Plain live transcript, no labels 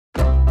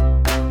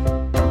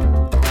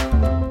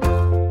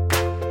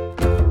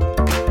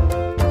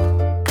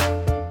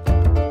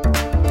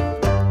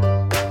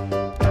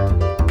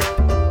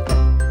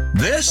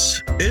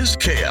This is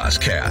Chaos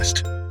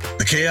Cast,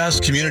 the Chaos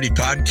Community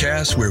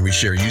Podcast where we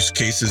share use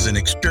cases and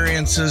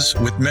experiences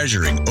with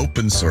measuring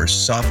open source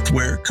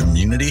software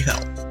community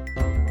health,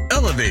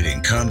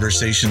 elevating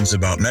conversations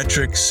about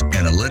metrics,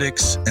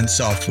 analytics, and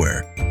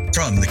software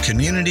from the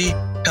Community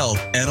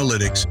Health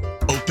Analytics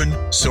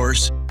Open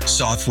Source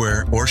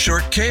Software or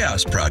short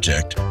Chaos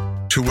project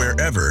to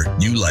wherever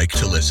you like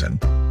to listen.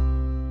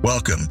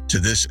 Welcome to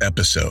this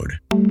episode.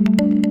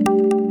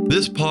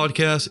 This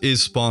podcast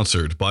is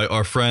sponsored by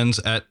our friends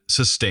at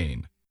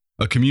Sustain,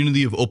 a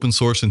community of open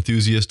source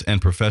enthusiasts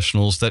and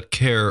professionals that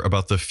care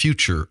about the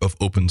future of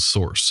open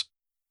source.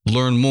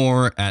 Learn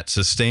more at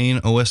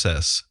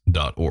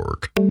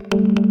sustainoss.org.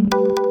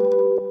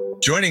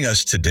 Joining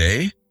us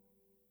today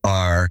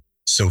are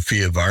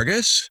Sofia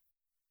Vargas.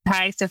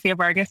 Hi, Sofia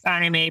Vargas.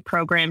 I'm a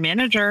program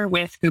manager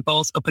with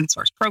Google's Open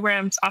Source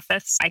Programs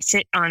Office. I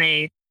sit on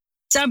a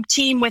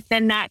sub-team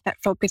within that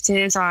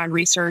focuses on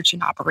research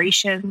and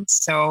operations.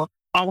 So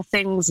all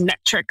things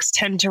metrics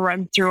tend to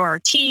run through our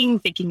team,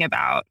 thinking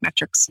about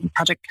metrics and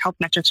project health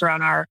metrics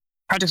around our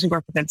projects we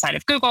work with inside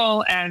of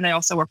Google. And I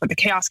also work with the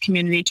Chaos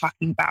community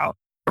talking about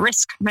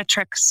risk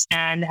metrics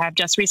and have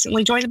just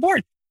recently joined the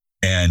board.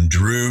 And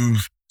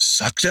Dhruv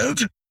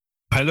Sukhdev.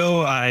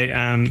 Hello, I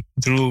am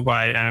Dhruv.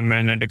 I am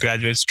an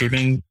undergraduate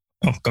student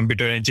of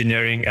computer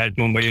engineering at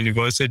Mumbai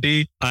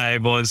University. I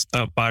was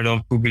a part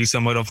of Google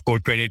Summer of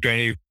Code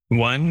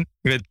 2021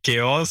 with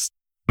Chaos,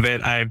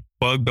 where I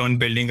worked on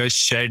building a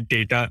shared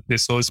data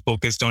resource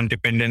focused on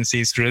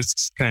dependencies,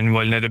 risks, and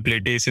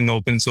vulnerabilities in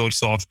open source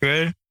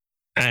software.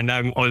 And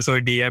I'm also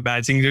a DI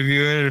badging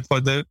reviewer for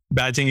the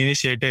badging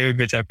initiative,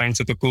 which I find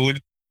super cool.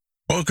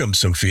 Welcome,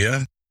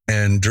 Sofia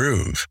and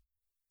Dhruv.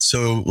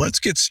 So let's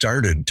get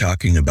started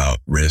talking about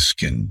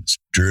risk and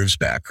Dhruv's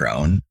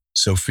background.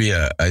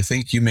 Sofia, I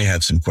think you may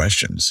have some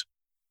questions.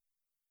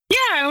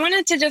 Yeah, I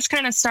wanted to just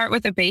kind of start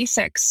with the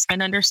basics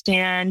and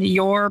understand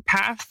your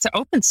path to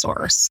open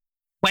source.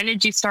 When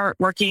did you start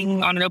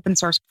working on an open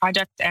source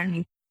project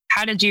and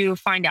how did you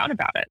find out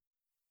about it?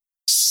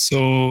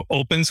 So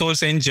open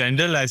source in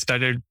general, I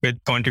started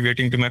with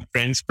contributing to my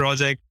friend's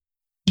project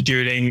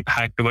during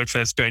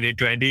Hacktoberfest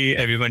 2020.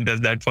 Everyone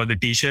does that for the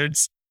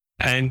t-shirts.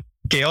 And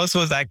Chaos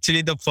was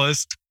actually the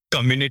first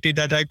community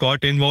that I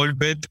got involved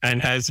with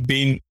and has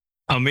been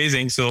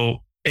amazing.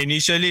 So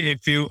initially,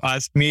 if you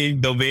ask me,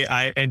 the way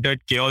I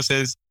entered Chaos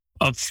is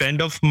a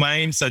friend of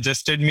mine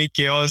suggested me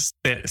Chaos,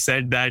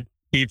 said that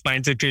he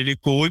finds it really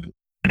cool.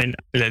 And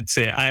let's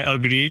say I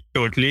agree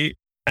totally.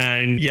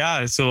 And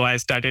yeah, so I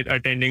started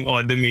attending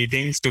all the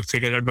meetings to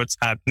figure out what's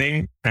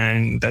happening.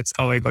 And that's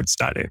how I got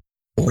started.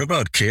 What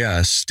about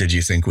Chaos did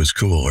you think was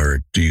cool,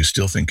 or do you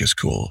still think is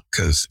cool?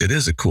 Because it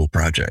is a cool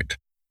project.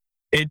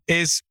 It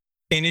is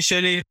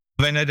initially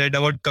when I read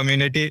about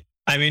community,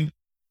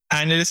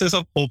 analysis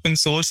of open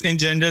source in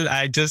general,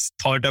 I just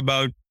thought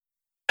about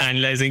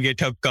analyzing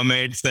GitHub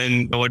commits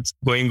and what's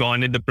going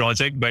on in the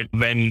project. But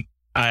when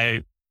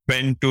I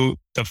went to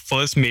the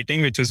first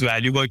meeting, which was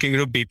value working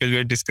group, people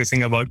were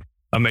discussing about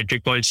a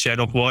metric called share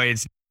of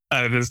voice.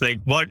 I was like,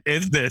 what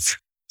is this?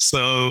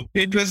 So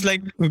it was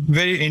like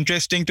very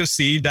interesting to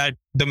see that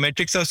the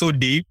metrics are so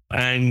deep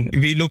and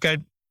we look at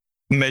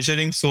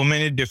measuring so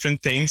many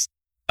different things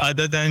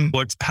other than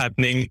what's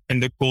happening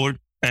in the code.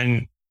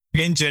 And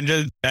in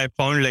general, I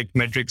found like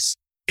metrics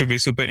to be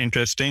super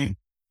interesting.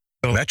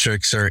 So,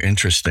 metrics are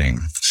interesting.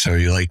 So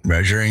you like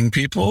measuring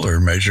people or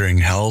measuring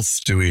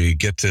health? Do we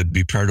get to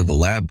be part of a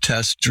lab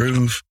test,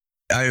 Dhruv?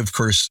 I, of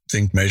course,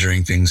 think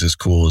measuring things is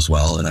cool as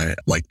well. And I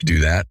like to do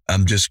that.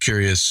 I'm just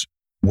curious,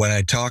 when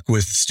I talk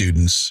with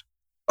students,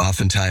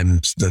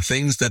 oftentimes the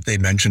things that they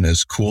mention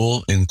as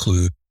cool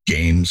include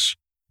games,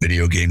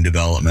 video game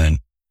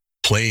development,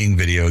 playing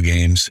video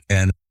games.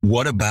 And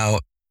what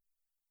about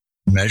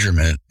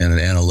measurement and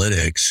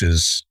analytics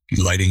is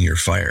lighting your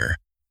fire?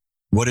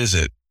 What is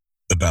it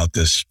about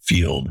this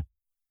field?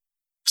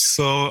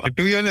 So to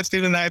be honest,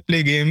 even I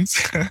play games.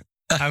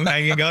 I'm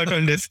hanging out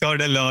on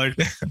Discord a lot.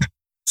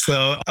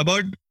 So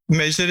about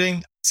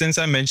measuring, since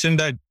I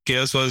mentioned that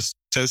Chaos was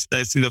just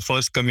the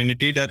first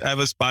community that I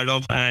was part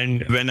of.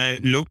 And when I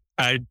looked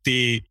at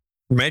the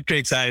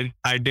metrics, I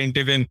didn't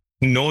even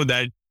know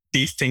that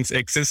these things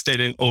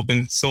existed in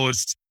open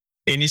source.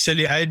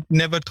 Initially, I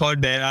never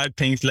thought there are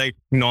things like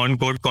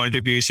non-code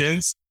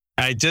contributions.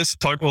 I just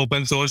thought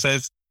open source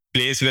as a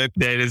place where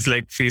there is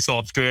like free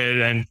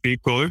software and free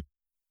code.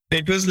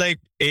 It was like,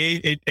 A,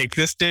 it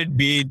existed,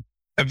 B,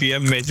 we are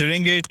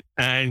measuring it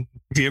and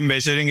we are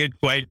measuring it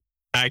quite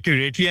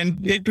accurately.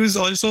 And it was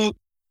also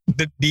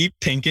the deep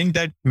thinking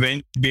that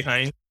went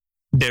behind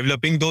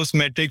developing those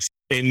metrics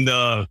in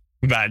the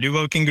value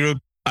working group.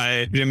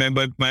 I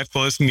remember my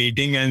first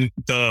meeting and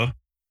the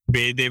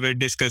way they were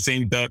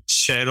discussing the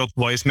share of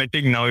voice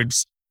metric. Now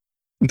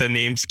the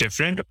name's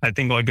different. I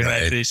think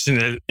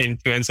organizational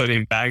influence or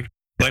impact.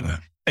 But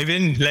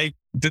even like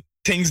the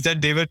things that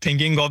they were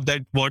thinking of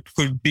that what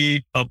could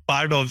be a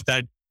part of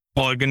that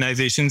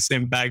organization's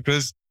impact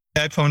was,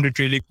 I found it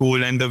really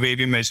cool and the way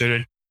we measure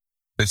it.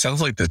 It sounds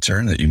like the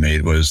turn that you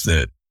made was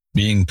that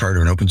being part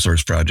of an open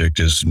source project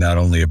is not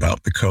only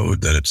about the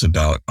code, that it's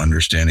about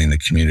understanding the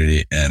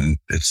community. And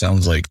it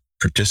sounds like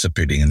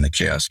participating in the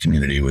CHAOSS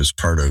community was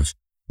part of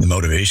the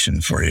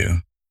motivation for you.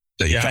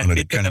 That you found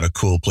it kind of a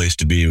cool place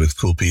to be with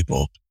cool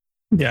people.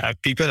 Yeah,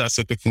 people are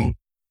super cool.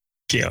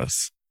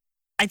 CHAOSS.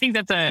 I think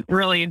that's a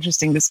really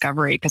interesting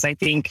discovery because I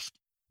think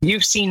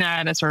you've seen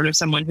that as sort of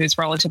someone who's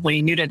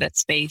relatively new to that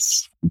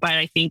space. But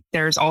I think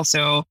there's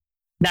also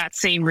that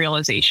same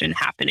realization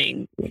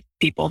happening with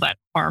people that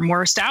are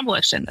more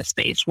established in the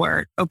space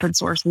where open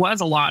source was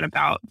a lot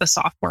about the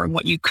software and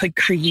what you could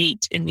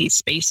create in these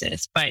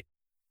spaces. But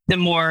the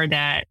more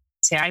that,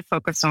 say, I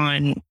focus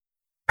on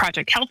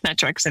project health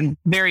metrics and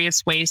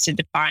various ways to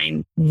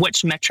define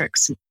which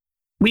metrics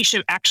we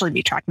should actually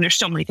be tracking. There's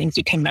so many things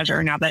you can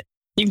measure now that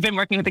you've been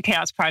working with the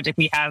CHAOSS project.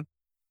 We have,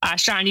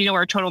 Sean, you know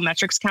our total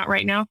metrics count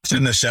right now? It's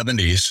in the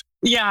 70s.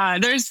 Yeah,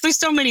 there's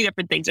so many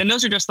different things. And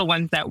those are just the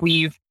ones that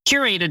we've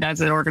curated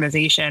as an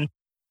organization,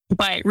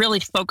 but really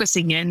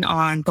focusing in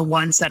on the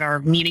ones that are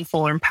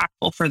meaningful or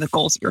impactful for the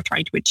goals that you're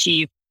trying to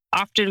achieve.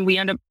 Often we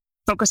end up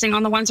focusing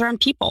on the ones around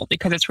people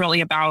because it's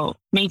really about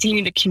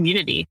maintaining the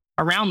community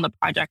around the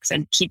projects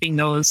and keeping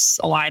those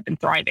alive and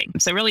thriving.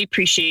 So I really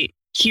appreciate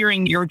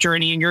hearing your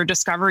journey and your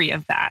discovery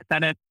of that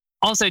it's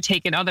also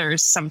taken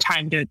others some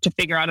time to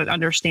figure out and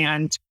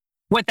understand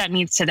what that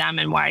means to them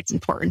and why it's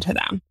important to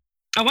them.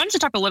 I wanted to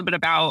talk a little bit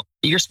about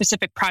your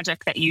specific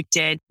project that you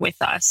did with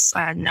us.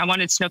 And I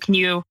wanted to know, can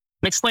you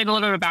explain a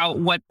little bit about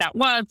what that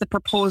was, the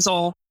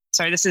proposal?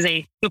 Sorry, this is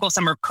a Google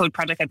Summer of Code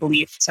project, I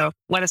believe. So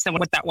let us know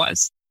what that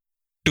was.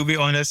 To be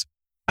honest,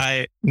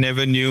 I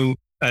never knew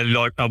a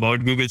lot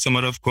about Google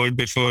Summer of Code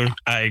before.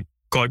 I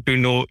got to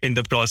know in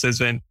the process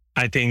when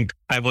I think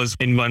I was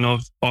in one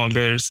of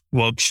Augur's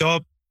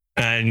workshop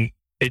and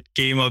it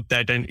came up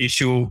that an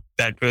issue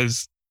that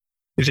was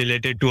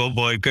related to a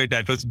worker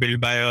that was built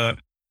by a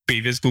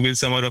previous Google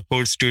Summer of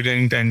Code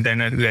student. And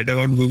then I read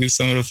about Google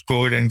Summer of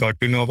Code and got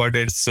to know about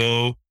it.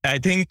 So I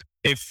think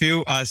if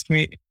you ask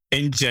me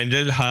in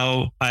general,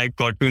 how I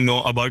got to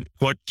know about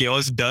what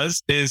CHAOSS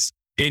does is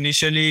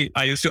initially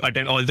I used to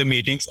attend all the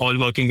meetings, all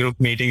working group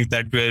meetings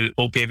that were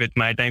okay with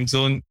my time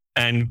zone.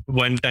 And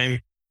one time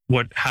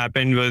what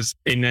happened was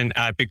in an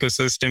app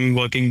ecosystem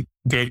working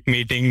group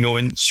meeting, no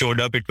one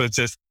showed up. It was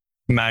just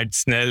Matt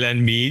Snell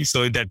and me.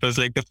 So that was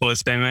like the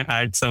first time I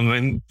had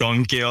someone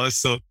from CHAOSS.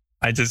 So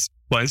I just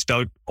punched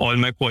out all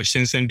my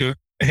questions into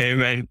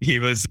him and he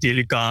was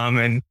really calm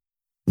and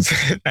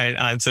I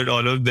answered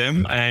all of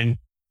them. And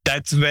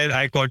that's where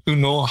I got to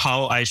know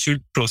how I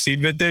should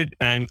proceed with it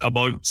and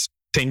about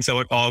things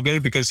about Augur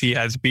because he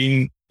has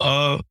been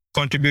a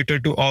contributor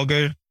to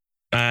Augur.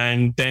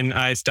 And then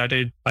I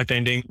started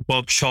attending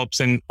workshops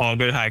and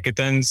Augur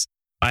hackathons.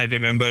 I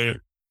remember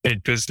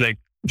it was like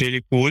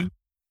really cool.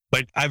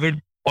 But I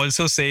would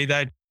also say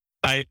that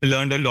I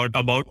learned a lot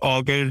about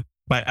Augur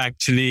by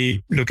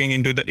actually looking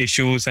into the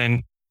issues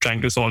and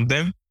trying to solve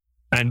them.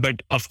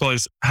 But of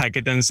course,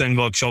 hackathons and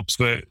workshops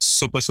were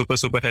super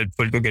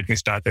helpful to get me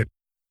started.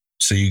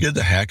 So you did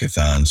the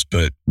hackathons,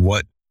 but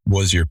what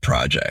was your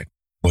project?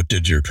 What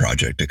did your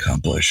project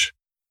accomplish?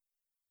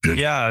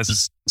 Yeah.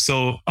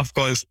 So of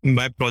course,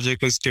 my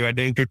project was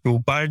divided into two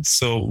parts.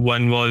 So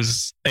one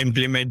was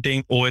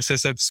implementing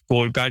OSSF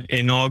scorecard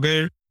in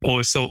Augur.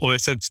 Also,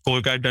 OSSF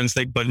scorecard runs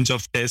like bunch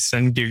of tests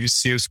and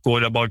gives you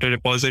score about a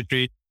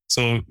repository.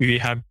 So we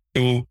have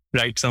to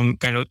write some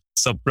kind of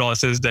sub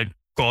process that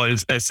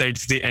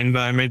sets the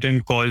environment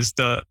and calls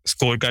the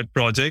scorecard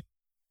project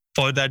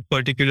for that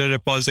particular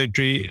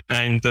repository.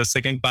 And the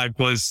second part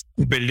was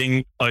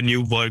building a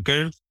new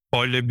worker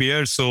for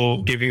Libyear.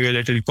 So giving you a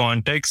little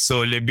context.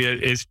 So Libyear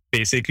is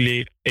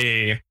basically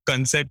a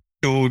concept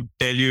to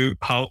tell you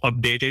how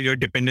updated your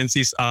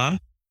dependencies are.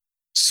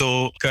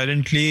 So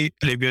currently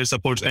Libyear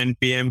supports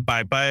NPM,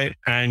 PyPy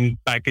and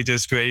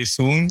packages very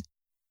soon.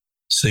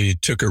 So you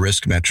took a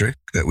risk metric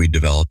that we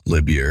developed,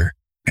 Libyear,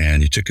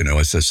 and you took an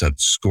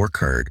OSSF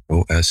scorecard,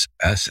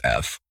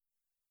 OSSF.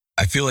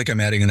 I feel like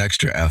I'm adding an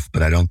extra F,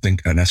 but I don't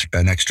think an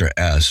extra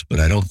S, but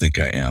I don't think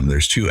I am.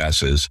 There's two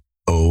S's,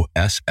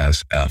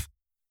 OSSF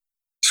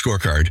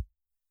scorecard,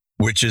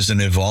 which is an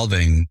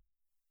evolving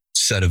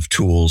set of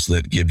tools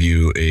that give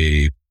you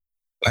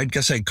I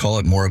guess I'd call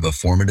it more of a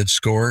formative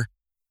score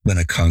than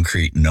a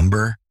concrete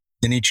number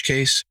in each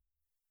case.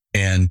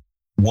 And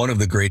one of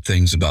the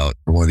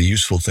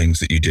useful things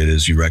that you did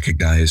is you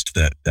recognized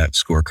that that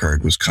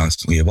scorecard was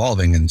constantly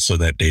evolving. And so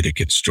that data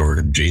gets stored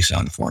in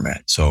JSON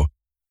format. So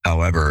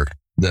however,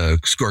 the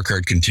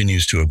scorecard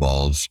continues to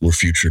evolve. We're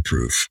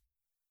future-proof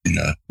in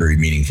a very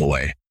meaningful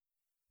way.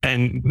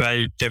 And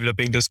while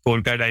developing the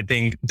scorecard, I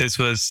think this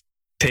was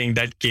thing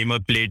that came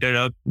up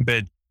later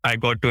but I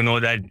got to know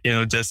that,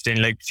 just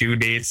in like few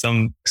days,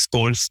 some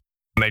scores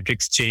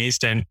metrics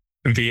changed and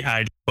we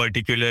had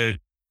particular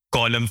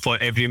column for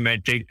every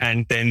metric.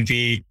 And then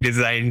we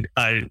designed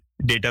our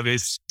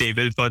database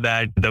table for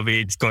that, the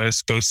way it's going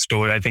to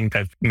store. I think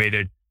that made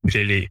it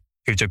really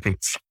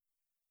future-proof.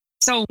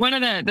 So one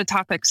of the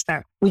topics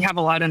that we have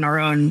a lot in our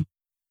own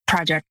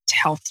project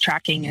health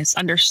tracking is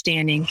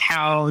understanding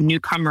how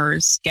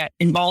newcomers get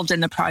involved in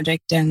the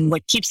project and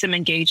what keeps them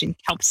engaged and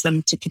helps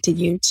them to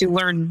continue to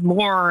learn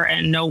more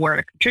and know where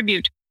to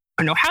contribute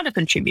or know how to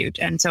contribute.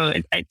 And so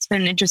it's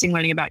been interesting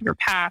learning about your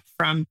path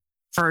from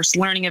first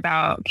learning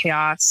about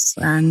CHAOSS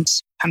and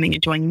coming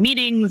and joining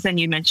meetings. And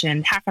you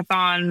mentioned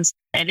hackathons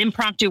and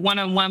impromptu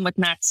one-on-one with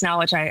Matt Snell,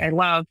 which I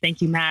love.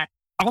 Thank you, Matt.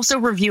 Also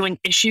reviewing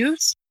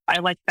issues. I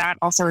like that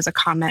also as a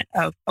comment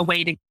of a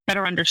way to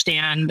better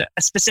understand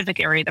a specific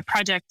area of the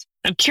project.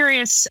 I'm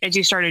curious, as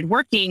you started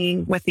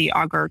working with the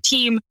Augur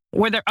team,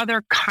 were there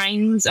other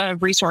kinds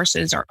of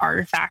resources or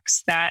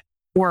artifacts that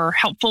were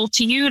helpful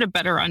to you to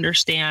better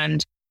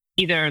understand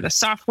either the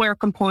software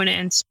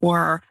components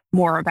or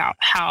more about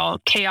how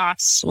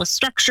CHAOSS was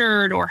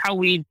structured or how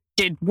we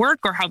did work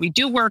or how we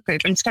do work? I'm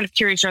just kind of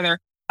curious, are there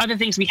other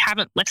things we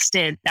haven't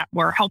listed that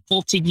were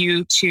helpful to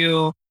you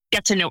to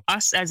get to know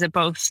us as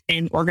both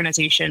an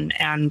organization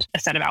and a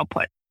set of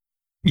output?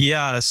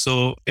 Yeah.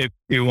 So if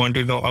you want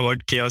to know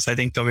about CHAOSS, I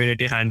think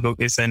Community Handbook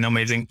is an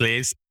amazing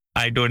place.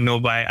 I don't know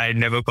why I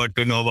never got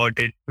to know about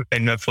it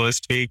in my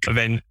first week.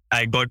 When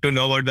I got to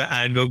know about the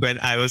handbook, when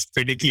I was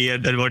pretty clear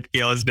that what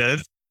CHAOSS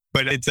does,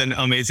 but it's an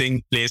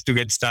amazing place to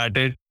get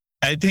started.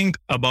 I think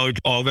about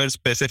Augur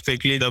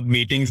specifically, the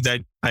meetings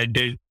that I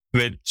did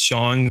with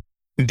Sean,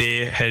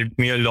 they helped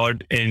me a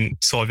lot in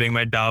solving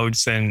my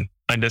doubts and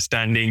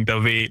understanding the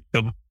way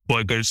the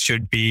workers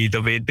should be,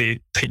 the way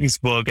things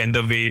work and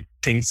the way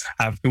things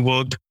have to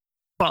work.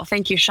 Well,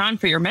 thank you, Sean,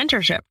 for your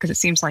mentorship, because it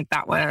seems like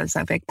that was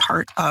a big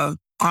part of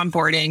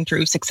onboarding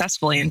Drew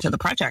successfully into the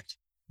project.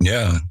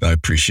 Yeah, I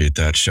appreciate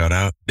that shout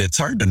out. It's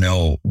hard to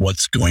know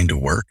what's going to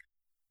work.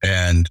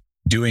 And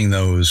doing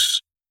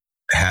those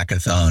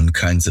hackathon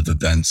kinds of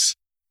events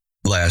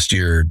last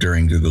year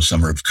during Google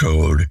Summer of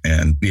Code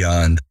and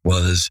beyond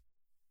was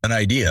an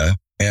idea.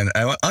 And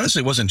I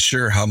honestly wasn't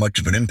sure how much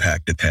of an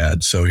impact it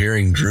had. So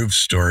hearing Drew's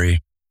story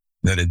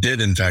that it did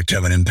in fact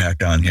have an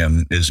impact on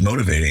him is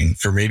motivating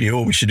for maybe,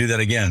 we should do that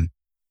again.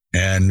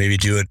 And maybe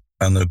do it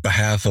on the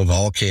behalf of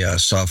all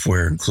CHAOSS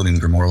software, including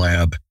Grimoire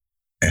Lab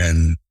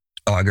and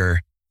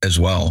Augur as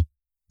well.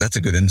 That's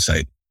a good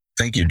insight.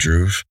 Thank you,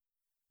 Drew.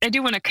 I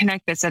do want to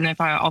connect this, and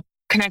if I'll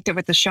connect it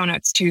with the show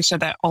notes too, so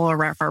that all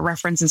our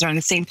references are in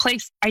the same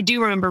place. I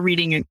do remember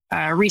reading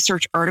a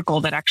research article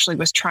that actually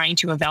was trying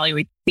to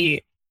evaluate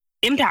the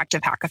impact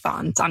of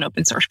hackathons on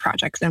open source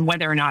projects and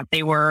whether or not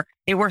they were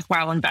a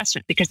worthwhile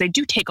investment, because they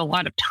do take a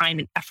lot of time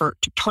and effort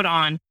to put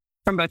on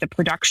from both a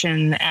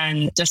production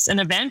and just an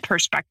event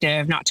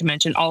perspective, not to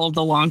mention all of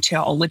the long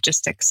tail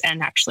logistics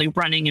and actually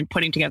running and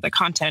putting together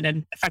content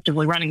and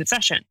effectively running the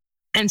session.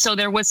 And so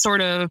there was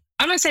sort of,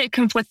 I'm going to say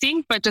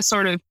conflicting, but just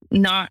sort of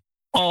not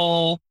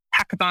all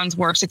hackathons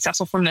were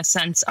successful from the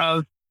sense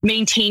of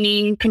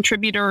maintaining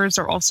contributors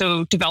or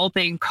also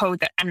developing code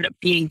that ended up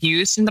being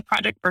used in the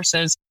project,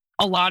 versus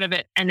a lot of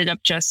it ended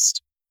up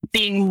just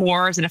being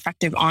more as an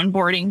effective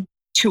onboarding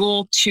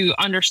tool to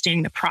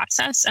understanding the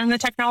process and the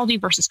technology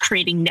versus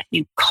creating net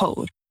new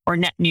code or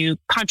net new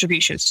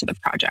contributions to the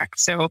project.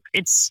 So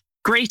it's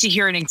great to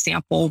hear an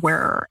example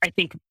where I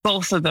think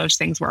both of those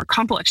things were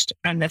accomplished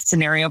in this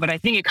scenario. But I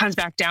think it comes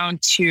back down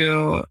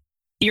to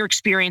your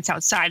experience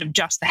outside of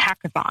just the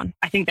hackathon.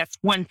 I think that's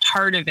one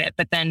part of it,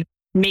 but then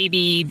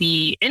maybe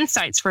the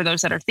insights for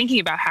those that are thinking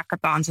about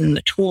hackathons and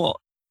the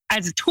tool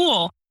as a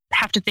tool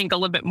have to think a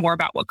little bit more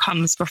about what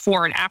comes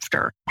before and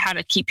after, how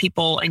to keep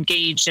people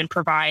engaged and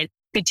provide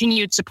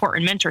continued support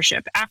and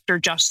mentorship after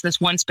just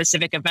this one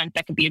specific event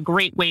that could be a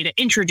great way to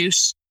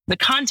introduce the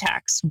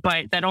context,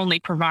 but that only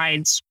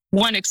provides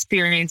one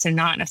experience and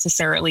not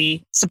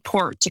necessarily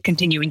support to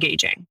continue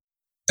engaging.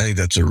 I think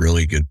that's a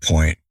really good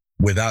point.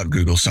 Without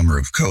Google Summer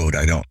of Code,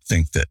 I don't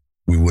think that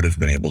we would have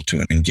been able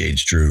to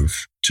engage Drew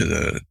to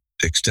the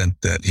extent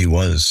that he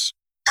was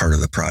part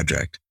of the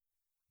project,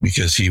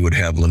 because he would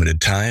have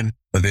limited time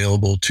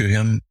available to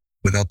him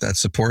without that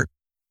support.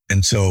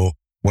 And so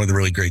one of the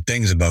really great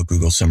things about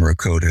Google Summer of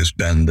Code has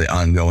been the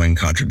ongoing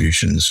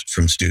contributions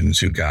from students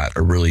who got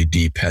a really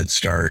deep head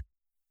start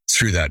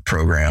through that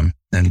program.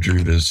 And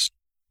Drew is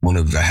one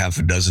of the half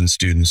a dozen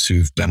students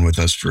who've been with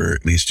us for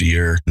at least a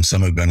year, and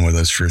some have been with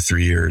us for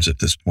 3 years at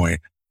this point.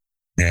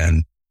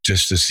 And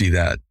just to see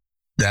that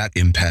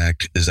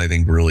impact is, I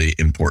think, really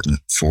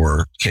important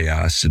for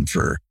CHAOSS and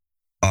for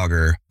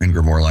Augur and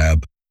Grimoire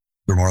Lab.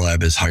 Grimoire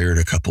Lab has hired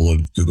a couple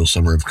of Google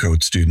Summer of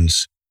Code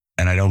students,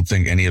 and I don't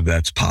think any of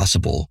that's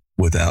possible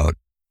without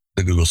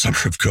the Google Summer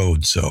of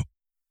Code. So,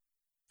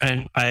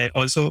 and I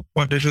also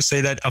wanted to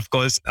say that, of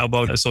course,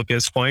 about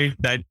Sophia's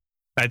point, that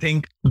I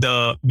think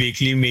the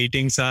weekly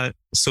meetings are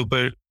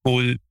super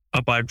cool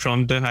apart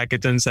from the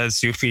hackathons,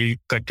 as you feel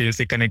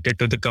continuously connected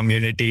to the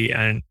community.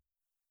 And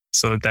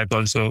so that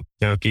also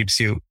keeps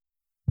you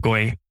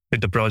going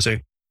with the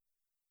project.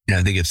 Yeah,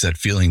 I think it's that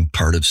feeling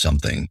part of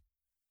something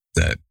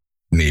that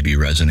maybe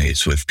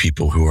resonates with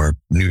people who are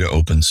new to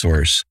open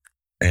source.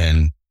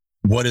 And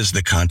what is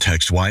the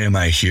context? Why am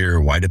I here?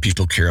 Why do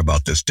people care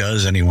about this?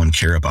 Does anyone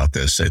care about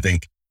this? I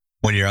think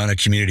when you're on a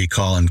community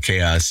call in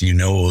Chaos, you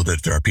know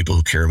that there are people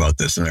who care about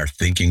this and are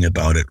thinking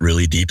about it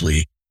really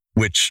deeply,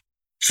 which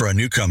for a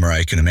newcomer,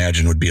 I can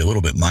imagine would be a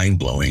little bit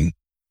mind-blowing.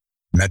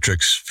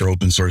 Metrics for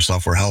open source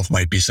software health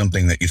might be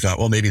something that you thought,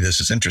 well, maybe this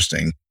is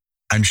interesting.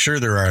 I'm sure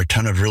there are a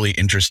ton of really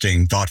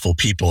interesting, thoughtful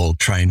people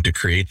trying to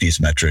create these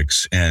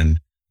metrics and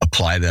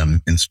apply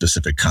them in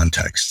specific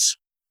contexts.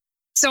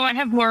 So I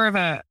have more of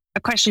a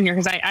question here,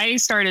 because I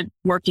started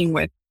working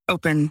with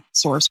open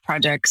source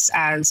projects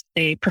as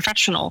a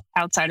professional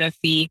outside of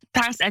the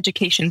past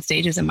education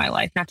stages in my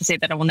life. Not to say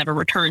that I will never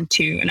return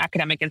to an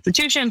academic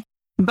institution,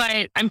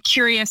 but I'm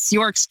curious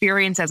your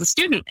experience as a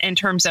student in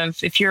terms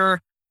of if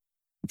you're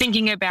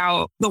thinking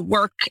about the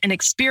work and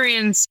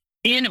experience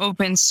in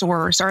open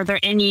source, are there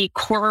any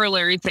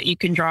corollaries that you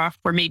can draw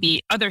for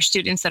maybe other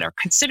students that are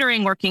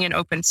considering working in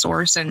open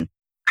source, and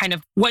kind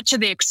of what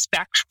should they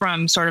expect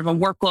from sort of a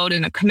workload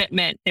and a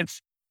commitment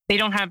if they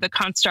don't have the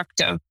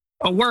construct of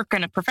a work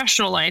and a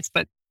professional life,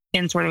 but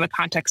in sort of the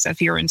context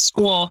of you're in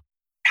school?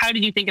 How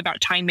did you think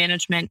about time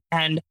management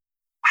and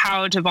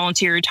how to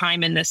volunteer your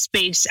time in this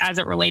space as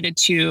it related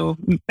to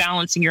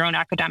balancing your own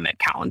academic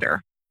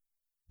calendar?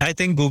 I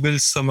think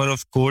Google's Summer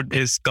of Code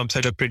comes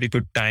at a pretty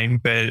good time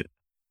where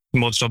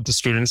most of the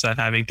students are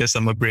having their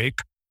summer break.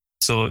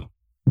 So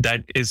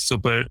that is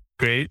super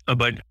great.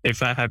 But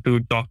if I have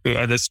to talk to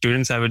other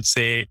students, I would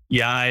say,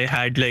 yeah, I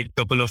had like a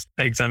couple of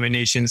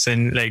examinations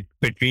in like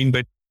between,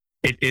 but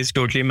it is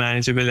totally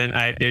manageable. And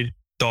I did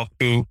talk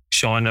to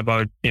Sean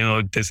about,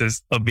 this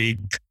is a week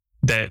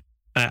that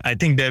I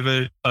think there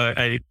were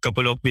a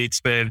couple of weeks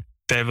where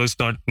there was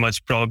not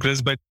much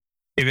progress, but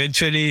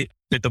eventually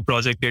the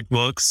project did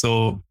work.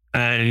 So,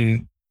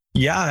 and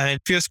yeah,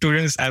 if you're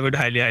students, I would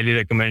highly, highly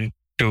recommend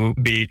to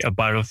be a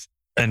part of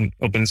an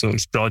open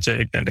source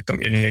project and a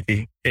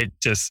community. It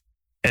just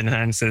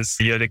enhances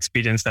your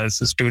experience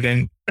as a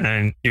student,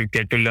 and you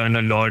get to learn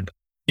a lot.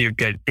 You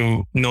get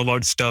to know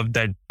about stuff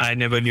that I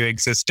never knew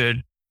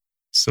existed.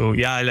 So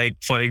yeah, like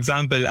for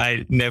example,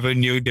 I never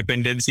knew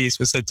dependencies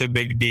were such a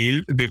big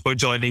deal before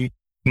joining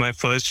my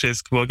first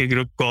RISC working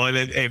group call,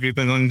 and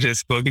everyone on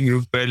RISC working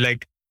group were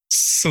like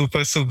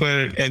super,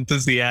 super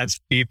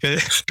enthusiastic people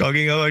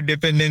talking about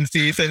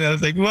dependencies. And I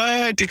was like,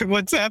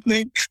 what's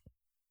happening?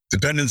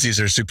 Dependencies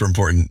are super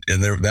important.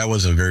 And that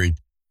was a very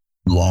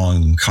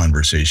long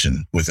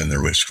conversation within the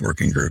RISC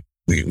working group.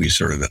 We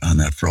sort of on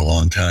that for a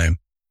long time.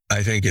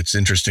 I think it's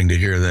interesting to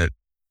hear that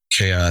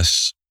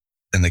Chaos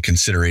and the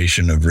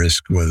consideration of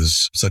RISC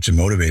was such a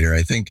motivator.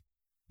 I think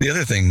the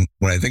other thing,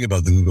 when I think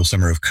about the Google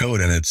Summer of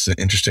Code, and it's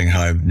interesting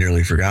how I've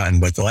nearly forgotten,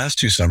 but the last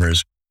 2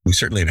 summers, we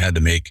certainly have had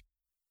to make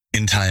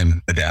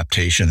in-time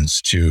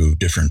adaptations to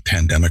different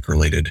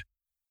pandemic-related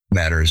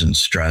matters and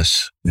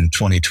stress. In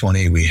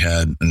 2020, we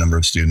had a number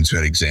of students who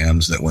had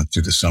exams that went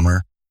through the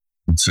summer.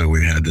 And so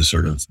we had to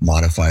sort of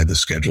modify the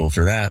schedule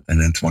for that. And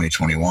in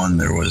 2021,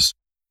 there was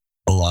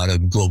a lot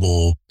of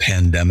global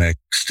pandemic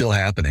still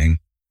happening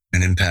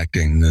and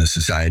impacting the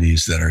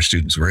societies that our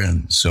students were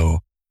in. So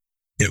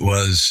it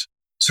was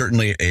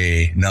certainly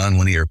a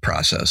nonlinear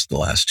process the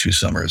last 2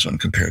 summers when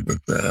compared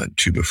with the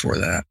 2 before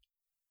that.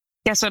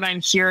 Guess what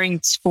I'm hearing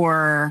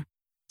for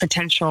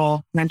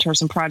potential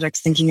mentors and projects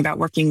thinking about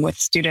working with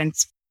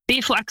students,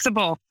 be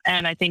flexible.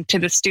 And I think to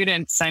the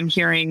students, I'm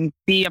hearing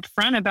be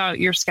upfront about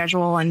your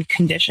schedule and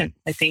conditions.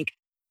 I think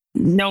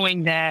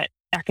knowing that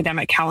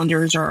academic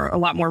calendars are a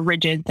lot more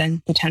rigid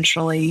than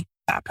potentially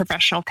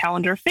professional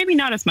calendar, maybe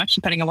not as much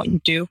depending on what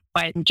you do,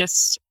 but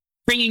just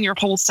bringing your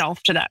whole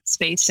self to that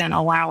space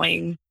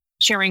and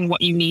sharing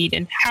what you need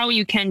and how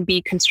you can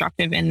be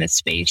constructive in this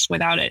space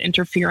without it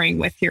interfering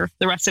with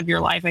the rest of your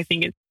life. I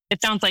think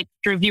it sounds like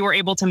you were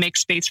able to make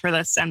space for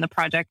this, and the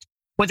project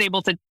was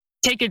able to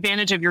take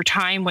advantage of your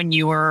time when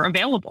you were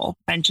available,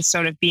 and just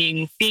sort of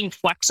being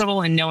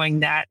flexible and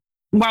knowing that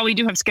while we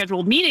do have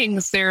scheduled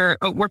meetings, they're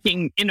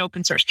working in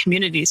open source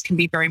communities can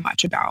be very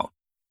much about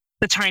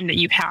the time that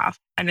you have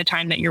and the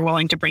time that you're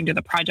willing to bring to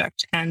the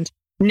project, and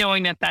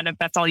knowing that if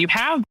that's all you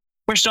have,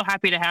 we're still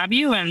happy to have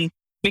you and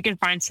we can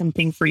find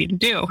something for you to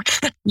do.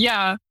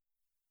 Yeah.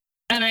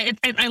 And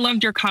I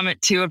loved your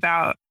comment too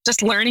about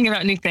just learning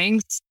about new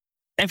things.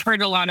 I've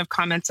heard a lot of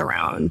comments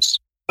around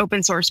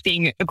open source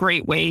being a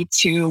great way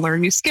to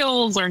learn new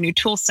skills, learn new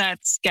tool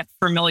sets, get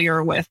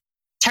familiar with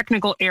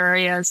technical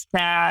areas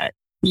that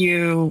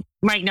you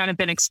might not have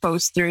been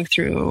exposed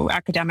through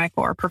academic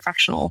or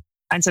professional.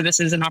 And so this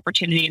is an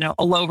opportunity in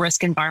a low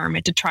risk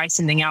environment to try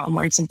something out and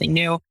learn something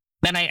new.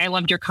 Then I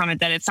loved your comment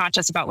that it's not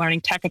just about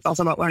learning tech, it's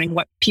also about learning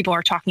what people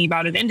are talking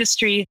about in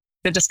industry.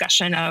 The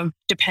discussion of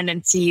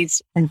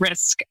dependencies and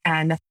risk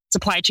and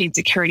supply chain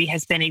security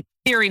has been a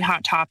very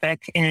hot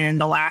topic in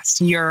the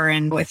last year,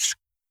 and with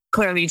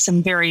clearly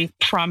some very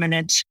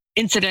prominent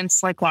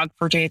incidents like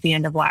Log4j at the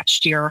end of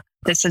last year.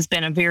 This has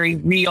been a very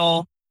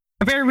real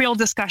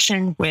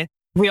discussion with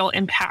real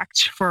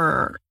impact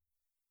for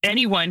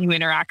anyone who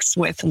interacts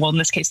with, well, in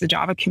this case, the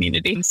Java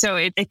community. So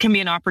it can be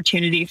an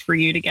opportunity for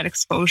you to get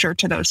exposure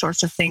to those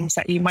sorts of things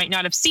that you might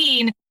not have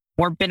seen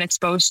or been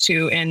exposed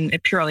to in a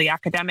purely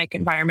academic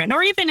environment,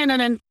 or even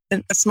in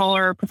a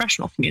smaller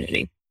professional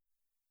community.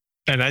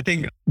 And I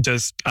think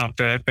just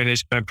after I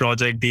finished my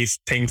project, these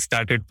things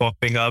started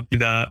popping up,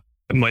 the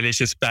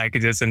malicious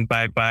packages in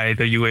PyPy,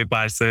 the UA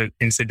parser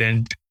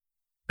incident.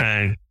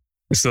 And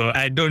so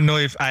I don't know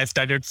if I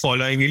started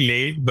following it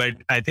late, but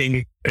I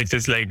think it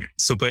is like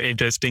super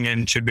interesting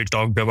and should be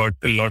talked about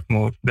a lot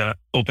more, the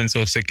open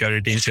source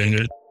security in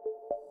general.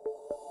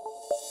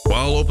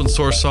 While open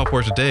source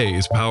software today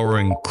is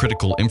powering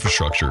critical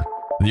infrastructure,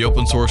 the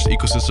open source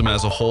ecosystem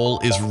as a whole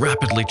is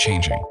rapidly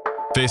changing,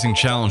 facing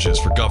challenges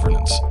for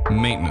governance,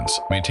 maintenance,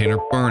 maintainer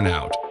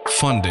burnout,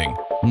 funding,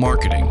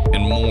 marketing,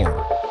 and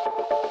more.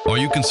 Are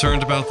you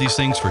concerned about these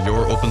things for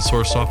your open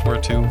source software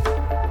too?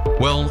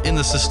 Well, in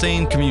the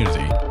Sustain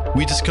community,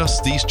 we discuss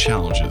these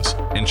challenges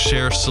and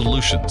share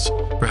solutions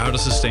for how to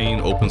sustain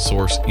open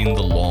source in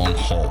the long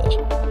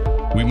haul.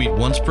 We meet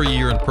once per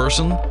year in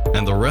person,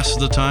 and the rest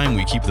of the time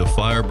we keep the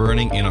fire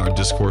burning in our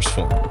discourse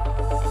forum.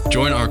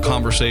 Join our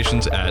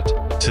conversations at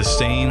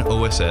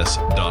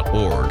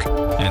sustainoss.org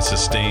and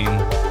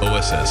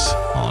SustainOSS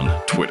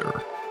on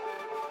Twitter.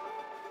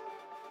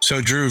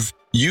 So, Dhruv,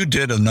 you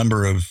did a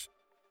number of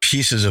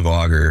pieces of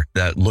Augur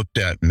that looked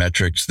at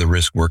metrics the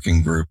risk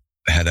working group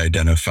had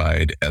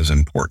identified as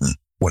important,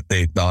 what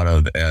they thought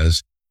of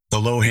as the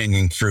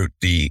low-hanging fruit,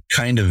 the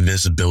kind of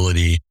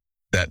visibility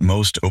that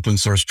most open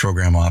source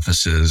program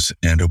offices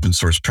and open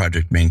source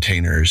project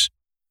maintainers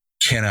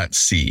cannot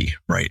see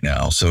right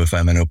now. So if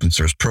I'm an open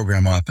source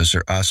program office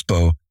or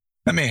OSPO,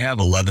 I may have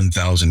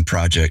 11,000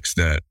 projects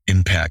that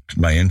impact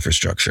my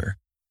infrastructure.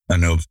 I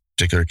know of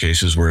particular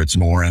cases where it's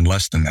more and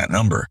less than that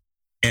number.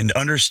 And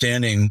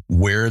understanding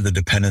where the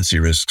dependency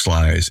risks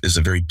lies is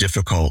a very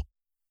difficult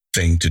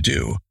thing to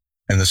do.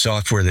 And the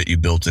software that you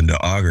built into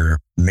Augur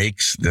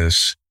makes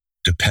this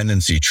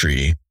dependency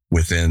tree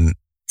within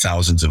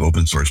thousands of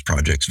open source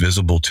projects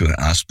visible to an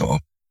OSPO.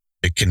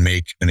 It can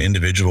make an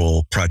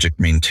individual project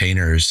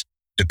maintainer's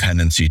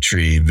dependency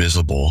tree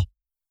visible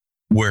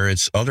where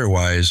it's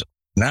otherwise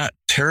not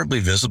terribly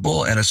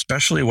visible. And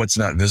especially what's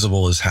not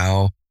visible is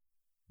how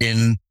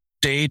in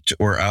date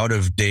or out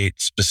of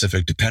date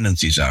specific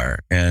dependencies are,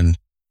 and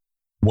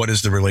what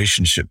is the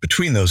relationship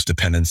between those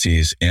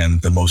dependencies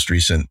and the most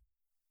recent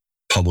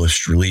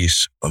published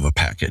release of a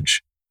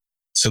package.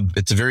 So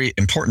it's a very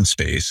important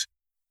space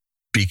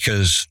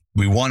because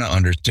we want to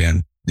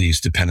understand these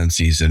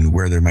dependencies and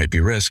where there might be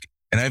risk.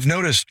 And I've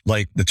noticed,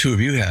 like the two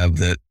of you have,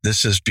 that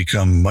this has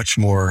become much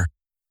more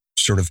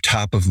sort of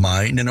top of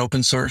mind in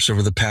open source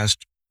over the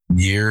past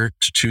year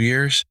to 2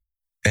 years.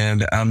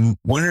 And I'm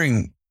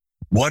wondering,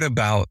 what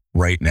about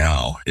right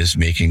now is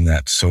making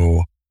that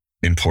so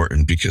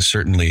important? Because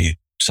certainly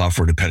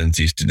software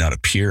dependencies did not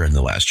appear in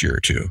the last year or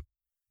two.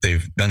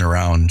 They've been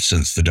around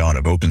since the dawn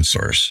of open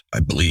source,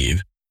 I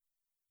believe.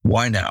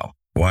 Why now?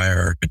 Why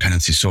are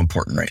dependencies so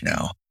important right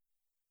now?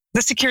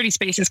 The security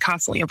space is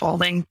constantly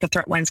evolving. The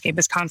threat landscape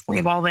is constantly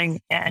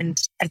evolving.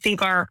 And I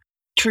think our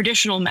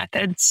traditional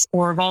methods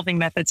or evolving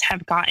methods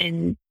have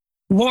gotten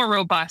more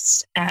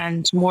robust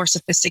and more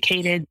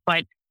sophisticated,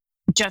 but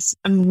just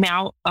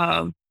amount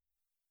of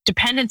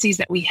dependencies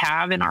that we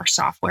have in our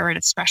software, and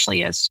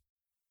especially as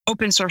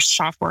open source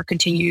software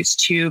continues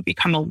to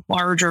become a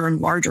larger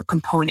and larger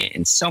component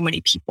in so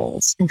many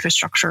people's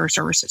infrastructure,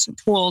 services, and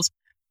tools,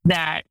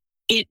 that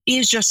it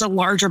is just a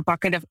larger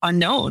bucket of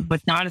unknown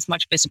with not as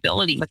much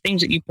visibility. The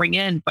things that you bring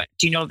in, but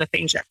do you know the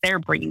things that they're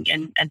bringing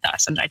in and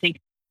thus? And I think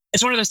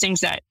it's one of those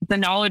things that the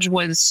knowledge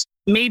was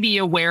maybe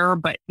aware,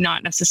 but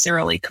not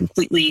necessarily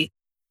completely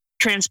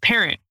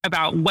transparent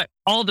about what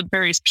all the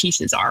various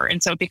pieces are.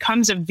 And so it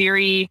becomes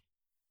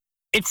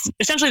it's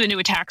essentially the new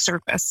attack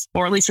surface,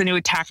 or at least the new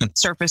attack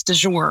surface du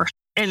jour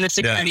in the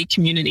security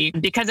community,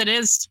 because it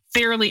is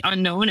fairly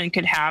unknown and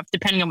could have,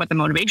 depending on what the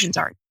motivations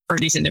are for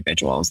these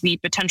individuals, the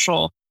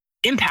potential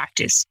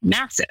impact is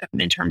massive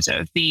in terms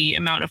of the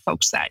amount of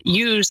folks that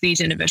use these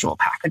individual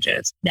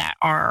packages that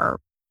are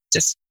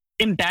just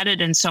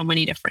embedded in so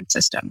many different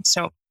systems.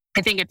 So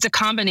I think it's a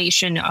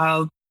combination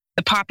of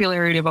the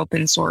popularity of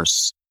open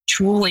source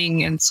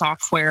tooling and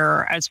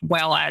software, as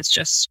well as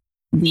just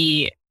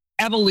the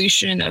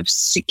evolution of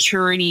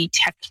security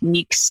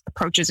techniques,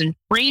 approaches, and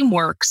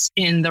frameworks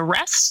in the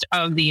rest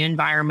of the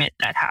environment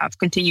that have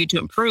continued to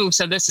improve.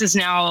 So this is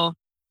now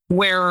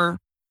where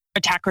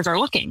attackers are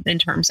looking in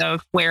terms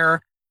of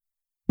where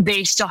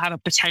they still have a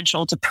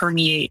potential to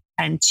permeate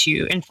and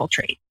to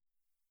infiltrate.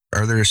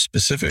 Are there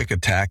specific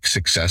attack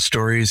success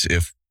stories,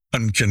 if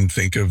one can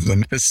think of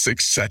them as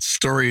success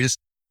stories?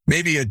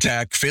 Maybe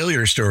attack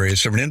failure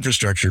stories from an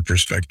infrastructure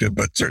perspective,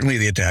 but certainly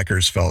the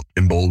attackers felt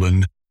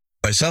emboldened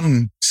by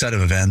some set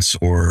of events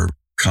or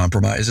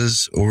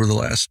compromises over the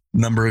last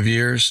number of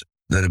years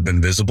that have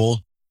been visible.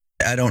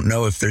 I don't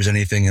know if there's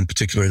anything in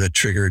particular that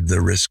triggered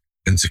the risk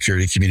and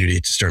security community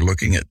to start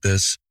looking at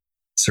this.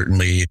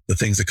 Certainly the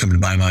things that come to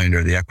my mind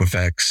are the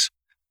Equifax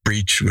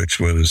breach, which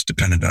was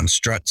dependent on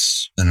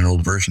struts and an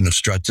old version of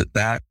struts at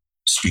that,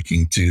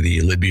 speaking to the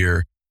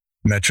Libyear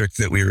metric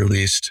that we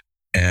released.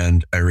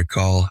 And I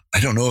recall, I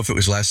don't know if it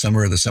was last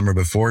summer or the summer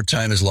before,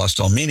 time has lost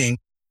all meaning,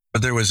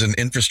 but there was an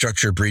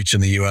infrastructure breach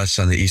in the US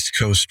on the East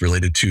Coast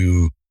related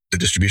to the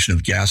distribution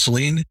of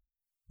gasoline.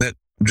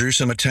 drew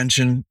some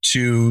attention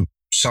to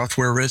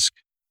software risk?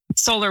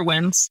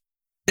 SolarWinds.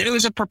 It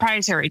was a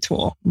proprietary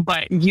tool,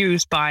 but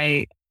used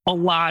by a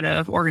lot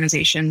of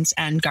organizations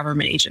and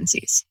government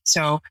agencies.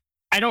 So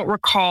I don't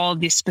recall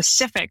the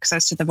specifics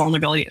as to the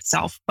vulnerability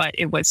itself, but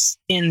it was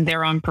in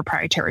their own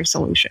proprietary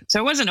solution. So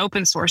it wasn't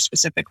open source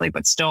specifically,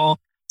 but still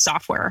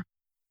software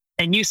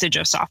and usage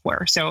of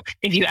software. So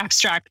if you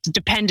abstract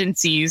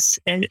dependencies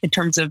in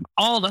terms of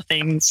all the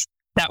things,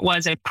 that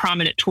was a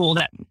prominent tool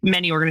that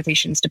many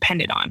organizations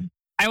depended on.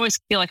 I always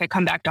feel like I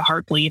come back to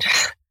Heartbleed.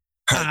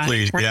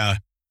 Heartbleed, yeah.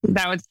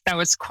 That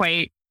was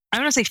quite, I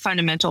don't want to say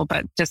fundamental,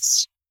 but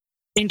just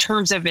in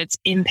terms of its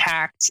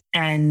impact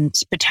and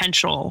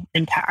potential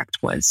impact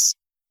was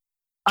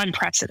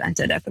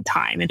unprecedented at the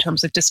time in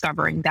terms of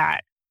discovering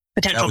that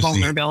potential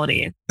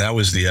vulnerability. That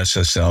was the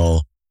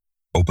SSL,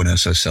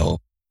 OpenSSL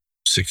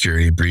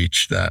security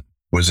breach that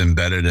was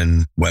embedded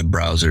in web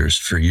browsers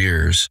for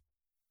years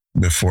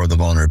before the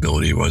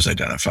vulnerability was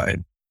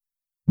identified.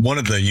 One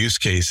of the use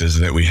cases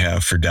that we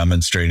have for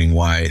demonstrating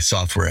why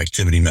software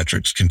activity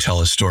metrics can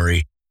tell a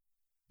story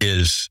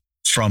is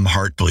from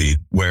Heartbleed,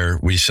 where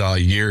we saw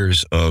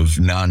years of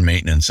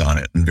non-maintenance on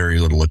it and very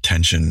little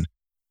attention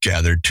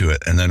gathered to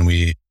it. And then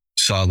we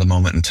saw the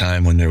moment in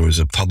time when there was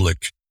a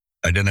public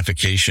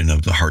identification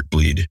of the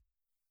Heartbleed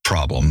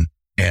problem.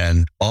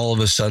 And all of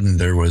a sudden,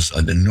 there was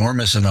an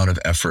enormous amount of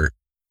effort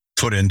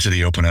put into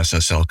the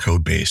OpenSSL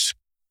code base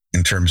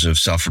in terms of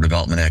software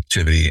development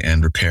activity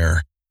and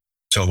repair.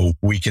 So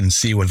we can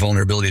see when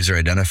vulnerabilities are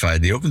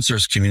identified, the open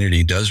source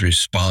community does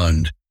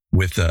respond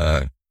with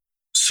a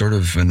sort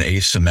of an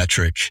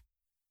asymmetric,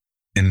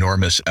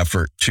 enormous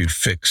effort to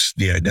fix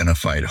the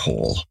identified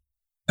hole.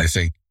 I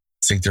think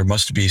there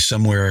must be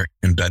somewhere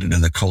embedded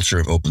in the culture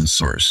of open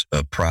source,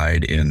 a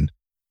pride in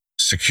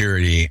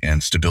security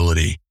and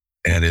stability.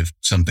 And if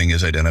something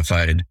is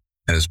identified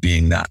as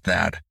being not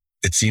that,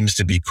 it seems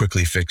to be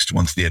quickly fixed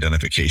once the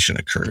identification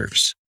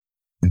occurs.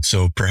 And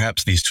so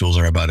perhaps these tools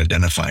are about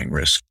identifying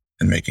risk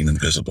and making them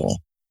visible.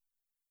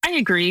 I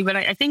agree, but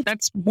I think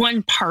that's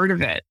one part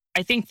of it.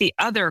 I think the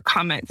other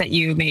comment that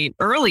you made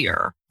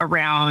earlier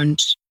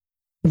around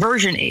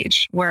version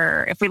age,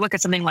 where if we look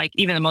at something like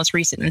even the most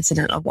recent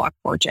incident of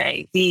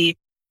Log4j, the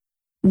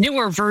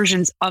newer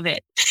versions of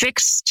it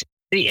fixed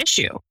the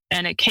issue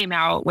and it came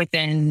out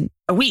within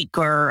a week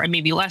or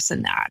maybe less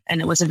than that,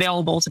 and it was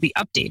available to be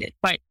updated.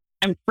 But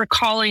I'm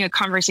recalling a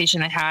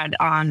conversation I had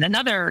on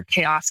another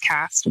Chaos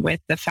Cast with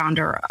the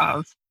founder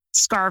of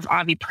Scarve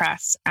Avi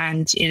Press,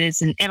 and it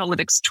is an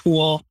analytics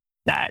tool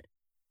that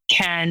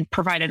can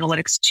provide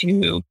analytics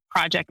to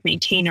project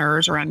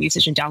maintainers around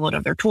usage and download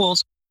of their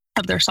tools,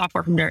 of their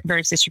software from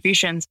various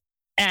distributions.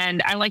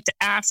 And I like to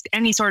ask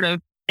any sort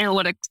of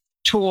analytics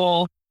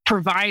tool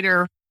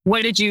provider,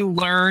 what did you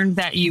learn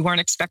that you weren't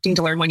expecting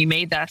to learn when you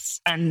made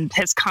this? And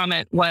his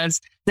comment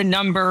was the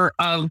number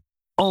of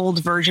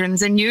old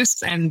versions in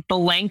use and the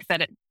length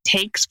that it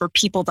takes for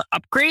people to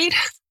upgrade.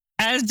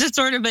 As just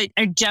sort of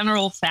a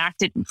general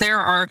fact, there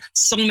are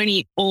so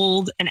many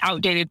old and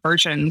outdated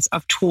versions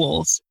of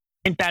tools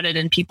embedded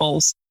in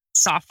people's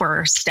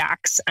software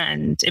stacks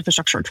and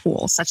infrastructure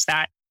tools, such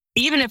that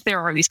even if there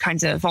are these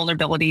kinds of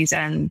vulnerabilities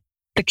and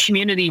the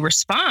community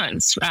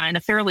responds in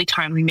a fairly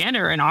timely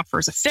manner and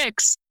offers a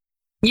fix,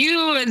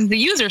 you as the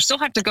user still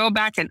have to go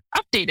back and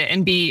update it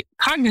and be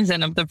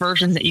cognizant of the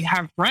versions that you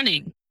have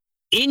running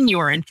in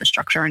your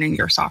infrastructure and in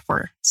your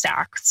software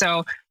stack.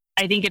 So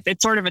I think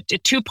it's sort of a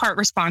two-part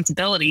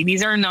responsibility.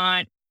 These are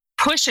not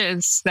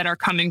pushes that are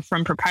coming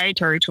from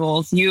proprietary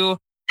tools. You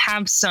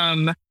have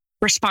some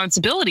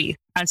responsibility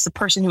as the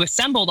person who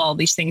assembled all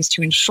these things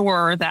to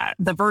ensure that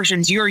the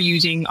versions you're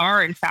using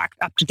are in fact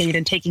up to date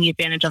and taking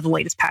advantage of the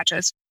latest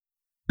patches.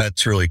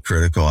 That's really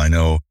critical. I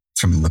know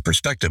from the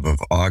perspective of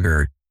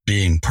Augur,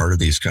 being part of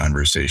these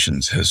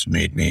conversations has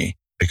made me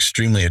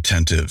extremely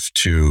attentive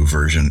to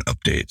version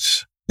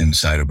updates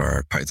inside of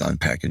our Python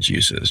package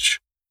usage,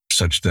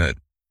 such that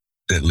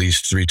at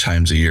least 3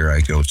 times a year,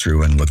 I go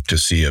through and look to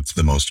see if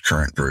the most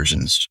current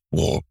versions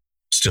will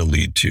still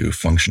lead to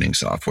functioning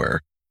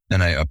software.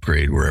 And I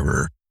upgrade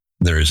wherever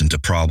there isn't a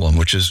problem,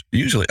 which is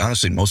usually,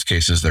 honestly, in most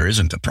cases, there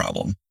isn't a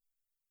problem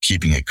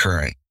keeping it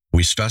current.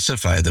 We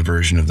specify the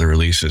version of the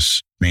release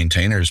as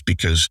maintainers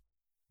because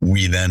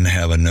we then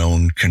have a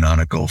known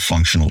canonical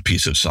functional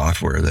piece of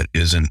software that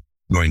isn't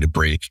going to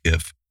break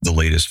if the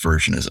latest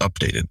version is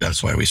updated.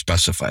 That's why we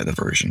specify the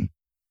version.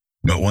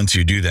 But once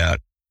you do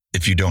that,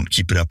 if you don't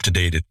keep it up to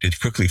date, it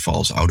quickly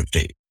falls out of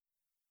date.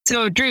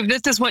 So Drew,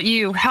 this is what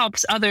you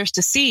helped others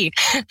to see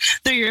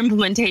through your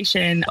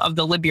implementation of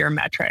the Libyear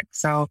metric.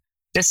 So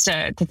just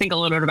to think a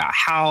little bit about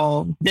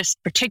how this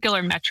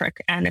particular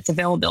metric and its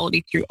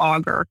availability through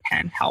Augur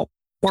can help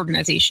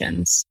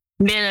organizations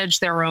manage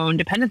their own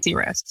dependency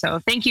risk. So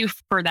thank you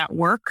for that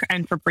work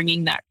and for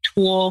bringing that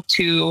tool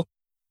to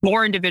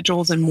more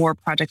individuals and more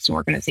projects and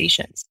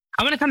organizations.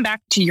 I want to come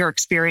back to your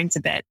experience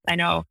a bit. I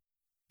know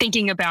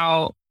thinking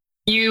about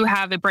you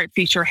have a bright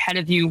future ahead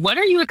of you. What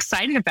are you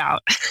excited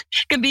about?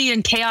 It could be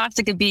in chaos.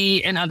 It could be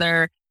in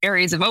other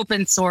areas of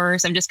open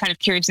source. I'm just kind of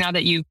curious now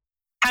that you've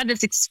had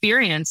this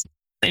experience.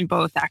 in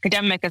both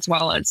academic as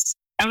well as,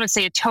 I want to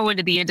say, a toe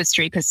into the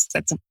industry because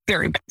that's a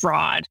very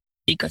broad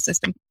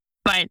ecosystem.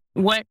 But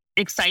what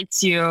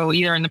excites you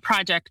either in the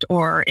project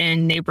or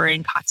in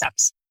neighboring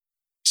concepts?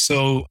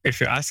 So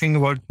if you're asking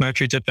about my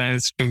future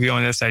plans, to be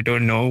honest, I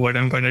don't know what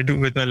I'm going to do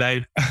with my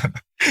life.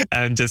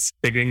 I'm just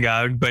figuring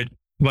out. But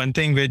one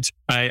thing which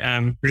I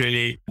am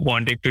really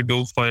wanting to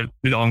do for a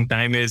long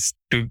time is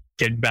to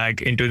get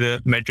back into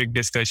the metric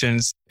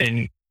discussions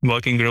in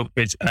working group,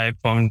 which I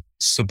found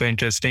super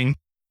interesting.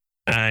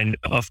 And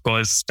of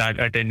course, start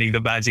attending the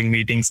badging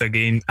meetings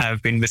again.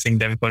 I've been missing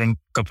them for a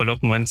couple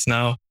of months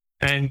now.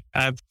 And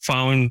I've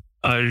found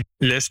a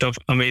list of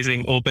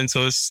amazing open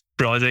source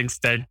projects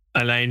that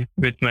align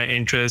with my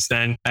interests.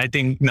 And I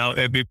think now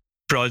every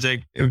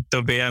project,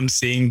 the way I'm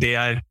seeing, they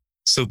are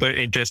super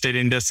interested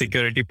in the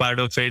security part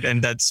of it.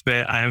 And that's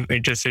where I'm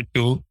interested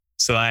too.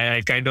 So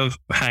I kind of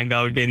hang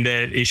out in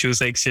the issue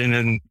section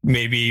and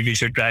maybe we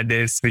should try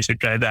this, we should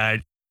try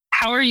that.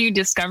 How are you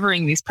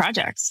discovering these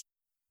projects?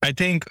 I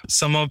think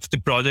some of the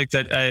projects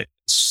that I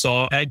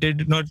saw, I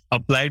did not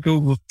apply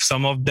to.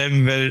 Some of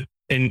them were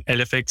in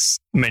LFX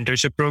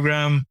mentorship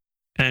program.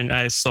 And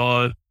I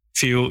saw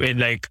few in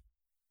like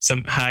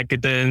some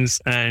hackathons,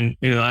 and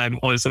I'm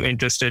also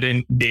interested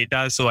in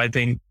data. So I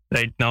think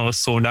right now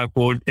Soda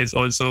Code is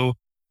also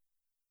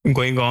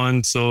going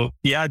on. So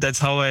yeah, that's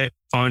how I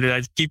found it.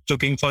 I keep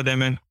looking for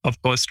them, and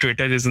of course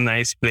Twitter is a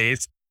nice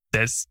place.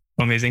 There's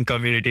amazing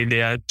community.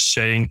 They are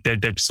sharing their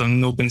tips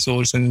on open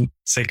source and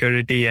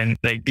security, and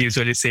like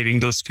usually saving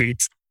those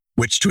tweets.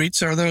 Which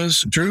tweets are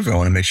those, Dhruv? I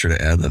want to make sure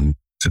to add them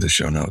to the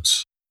show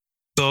notes.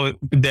 So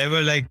there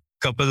were like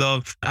couple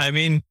of,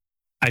 I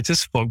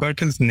just forgot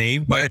his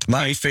name.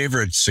 My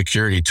favorite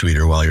security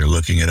tweeter while you're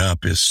looking it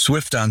up is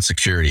Swift on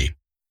Security,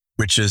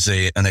 which is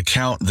an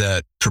account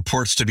that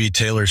purports to be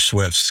Taylor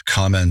Swift's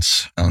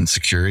comments on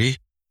security.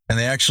 And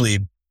they actually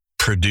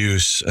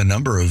produce a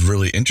number of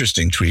really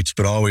interesting tweets,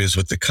 but always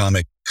with the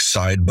comic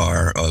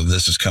sidebar of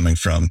this is coming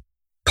from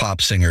pop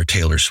singer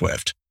Taylor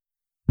Swift.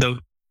 The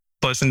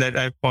person that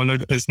I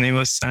followed, his name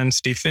was Sam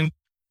Stephen,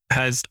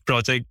 has a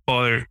project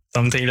or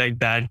something like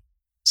that.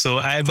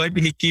 But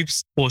he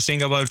keeps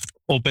posting about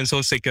open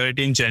source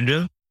security in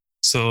general.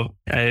 So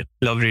I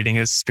love reading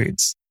his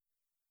tweets.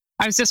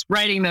 I was just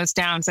writing those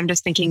down. So I'm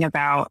just thinking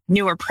about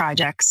newer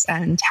projects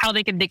and how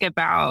they can think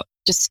about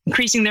just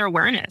increasing their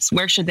awareness.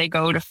 Where should they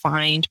go to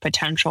find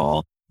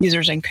potential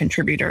users and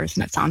contributors?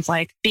 And it sounds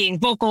like being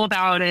vocal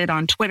about it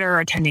on Twitter,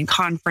 attending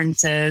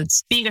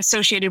conferences, being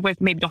associated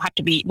with, maybe don't have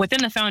to be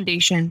within the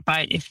foundation,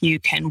 but if you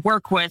can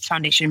work with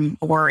foundation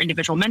or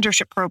individual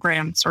mentorship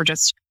programs, or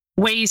just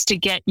ways to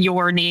get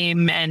your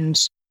name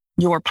and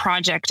your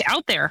project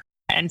out there.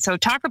 And so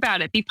talk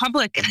about it, be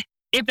public.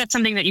 If that's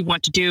something that you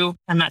want to do,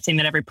 I'm not saying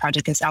that every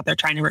project is out there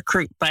trying to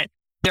recruit, but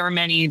there are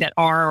many that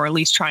are, or at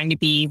least trying to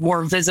be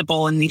more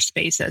visible in these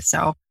spaces.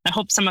 So I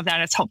hope some of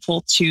that is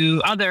helpful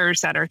to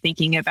others that are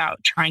thinking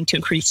about trying to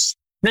increase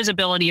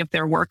visibility of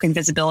their work and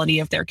visibility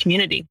of their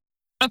community.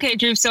 Okay,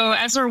 Dhruv, so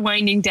as we're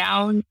winding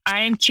down,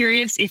 I am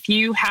curious if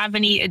you have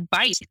any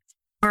advice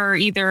for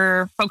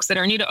either folks that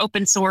are new to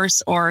open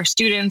source or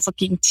students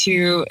looking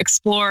to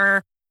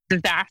explore the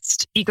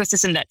vast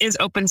ecosystem that is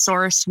open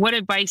source. What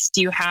advice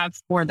do you have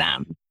for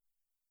them?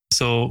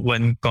 So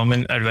one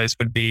common advice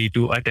would be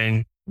to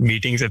attend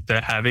meetings if they're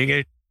having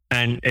it.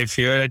 And if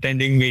you're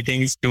attending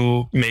meetings,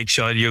 to make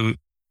sure you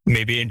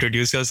maybe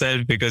introduce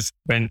yourself, because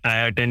when I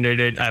attended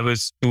it, I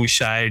was too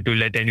shy to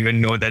let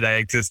anyone know that I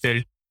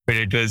existed. But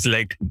it was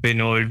like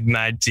Vinod,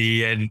 Matt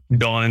G, and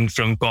Don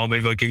from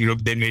Common Working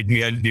Group. They made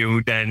me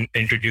unmute and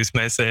introduce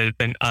myself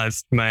and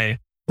ask my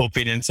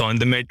opinions on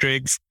the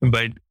metrics.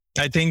 But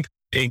I think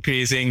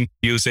increasing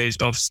usage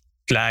of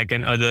Slack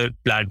and other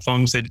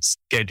platforms, it's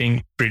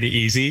getting pretty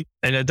easy.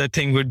 Another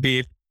thing would be,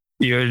 if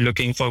you're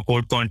looking for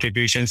code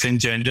contributions in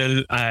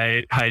general,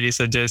 I highly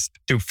suggest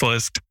to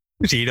first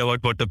read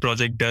about what the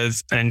project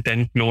does and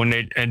then clone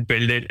it and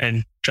build it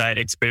and try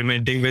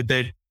experimenting with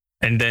it.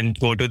 And then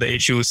go to the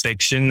issues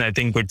section. I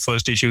think good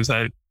first issues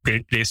are a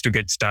great place to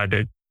get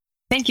started.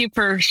 Thank you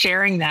for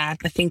sharing that.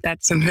 I think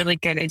that's some really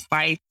good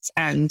advice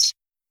and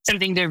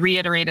something to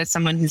reiterate as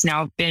someone who's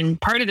now been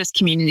part of this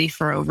community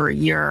for over a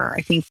year.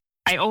 I think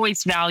I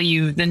always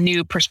value the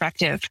new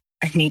perspective.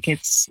 I think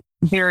it's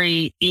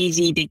very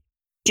easy to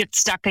get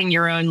stuck in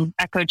your own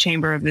echo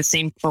chamber of the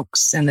same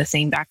folks and the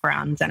same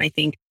backgrounds. And I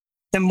think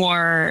the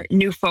more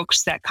new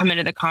folks that come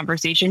into the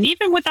conversation,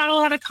 even without a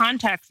lot of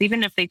context,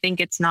 even if they think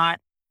it's not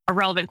a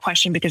relevant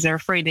question because they're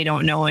afraid they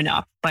don't know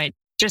enough, but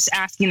just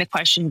asking the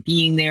question,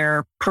 being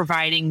there,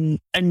 providing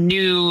a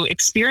new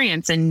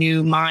experience and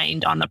new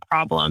mind on the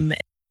problem,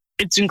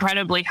 it's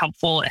incredibly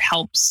helpful. It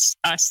helps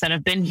us that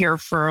have been here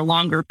for a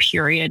longer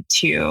period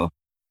to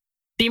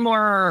be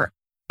more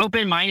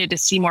open-minded, to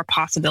see more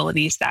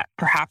possibilities that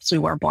perhaps we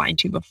were blind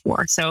to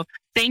before. So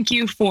thank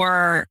you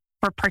for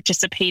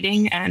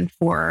participating and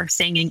for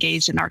staying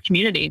engaged in our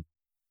community.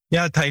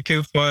 Yeah, thank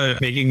you for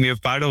making me a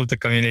part of the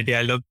community.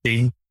 I love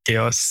being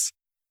Chaos.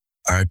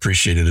 I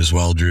appreciate it as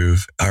well,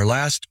 Dhruv. Our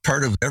last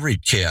part of every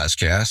Chaos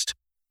Cast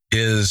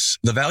is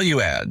the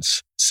value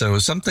adds. So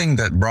something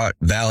that brought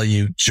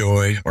value,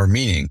 joy, or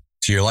meaning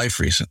to your life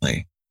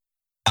recently.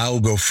 I'll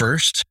go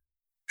first.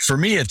 For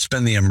me, it's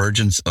been the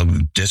emergence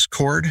of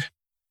Discord.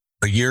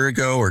 A year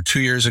ago or 2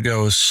 years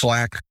ago,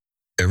 Slack,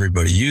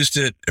 everybody used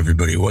it.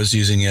 Everybody was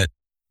using it.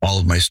 All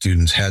of my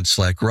students had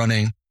Slack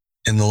running.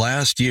 In the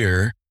last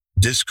year,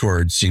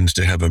 Discord seems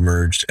to have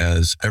emerged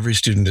as every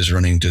student is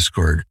running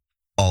Discord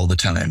all the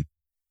time.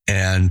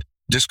 And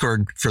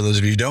Discord, for those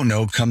of you who don't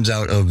know, comes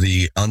out of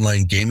the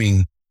online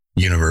gaming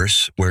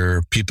universe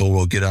where people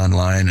will get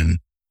online and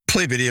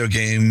play video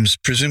games,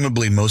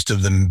 presumably most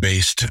of them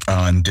based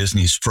on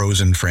Disney's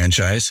Frozen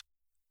franchise.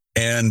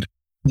 And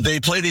they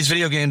play these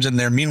video games and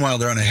meanwhile,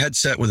 they're on a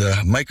headset with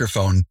a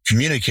microphone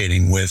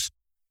communicating with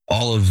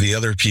all of the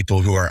other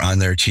people who are on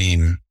their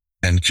team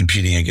and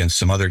competing against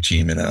some other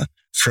team in a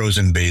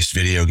Frozen-based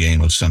video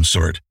game of some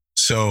sort.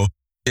 So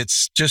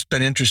it's just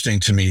been interesting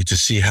to me to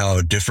see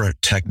how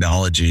different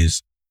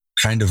technologies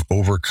kind of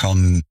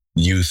overcome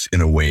youth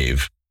in a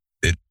wave.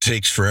 It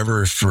takes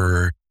forever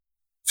for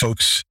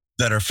folks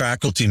that are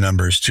faculty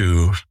members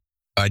to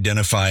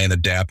identify and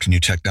adapt new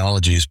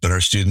technologies, but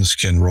our students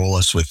can roll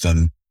us with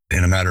them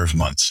in a matter of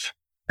months.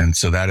 And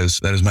so that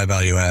is my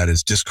value add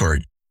is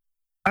Discord.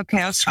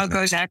 Okay, I'll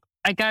go next.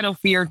 I got a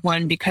weird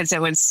one because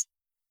it was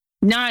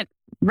not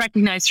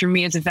recognized for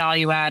me as a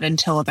value add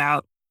until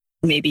about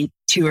maybe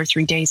 2 or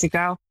 3 days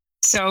ago.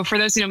 So for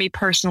those who know me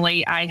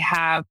personally, I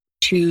have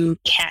 2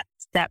 cats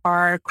that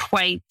are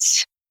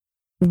quite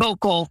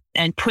vocal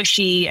and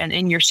pushy and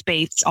in your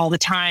space all the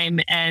time.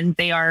 And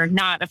they are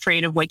not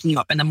afraid of waking you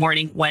up in the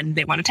morning when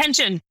they want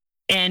attention.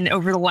 And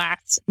over the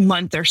last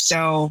month or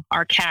so,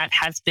 our cat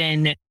has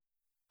been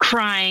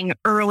crying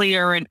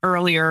earlier and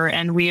earlier.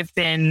 And we have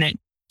been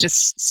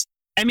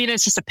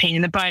it's just a pain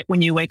in the butt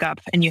when you wake up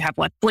and you have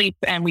less sleep,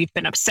 and we've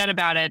been upset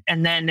about it.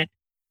 And then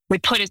we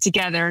put it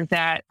together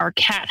that our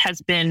cat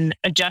has been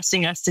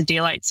adjusting us to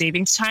daylight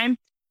savings time.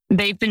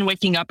 They've been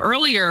waking up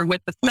earlier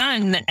with the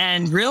sun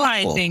and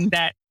realizing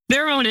that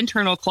their own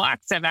internal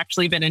clocks have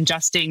actually been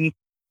adjusting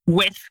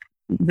with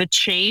the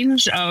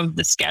change of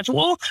the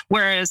schedule.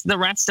 Whereas the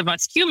rest of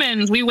us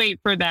humans, we wait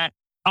for that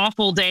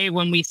awful day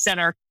when we set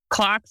our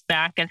clocks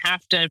back and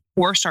have to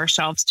force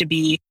ourselves to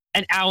be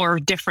an hour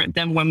different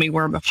than when we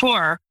were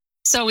before.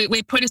 So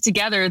we put it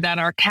together that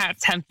our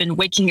cats have been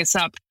waking us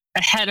up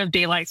ahead of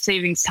daylight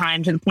savings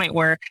time to the point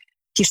where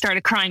he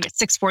started crying at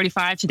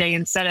 6:45 today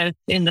instead of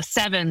in the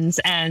 7s.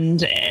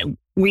 And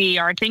we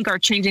are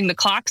changing the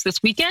clocks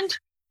this weekend.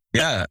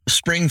 Yeah,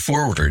 spring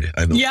forward.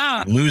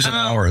 Yeah. Lose an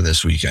hour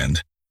this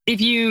weekend. If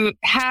you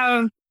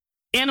have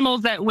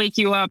animals that wake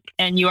you up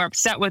and you are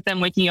upset with them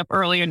waking up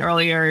earlier and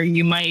earlier,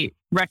 you might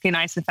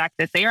recognize the fact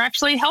that they are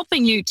actually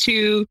helping you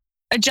to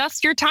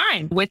adjust your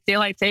time with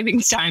daylight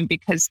savings time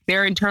because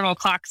their internal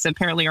clocks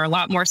apparently are a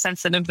lot more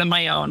sensitive than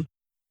my own.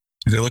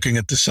 They're looking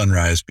at the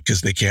sunrise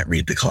because they can't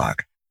read the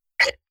clock.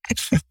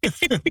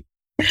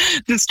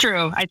 That's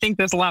true. I think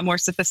there's a lot more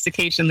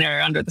sophistication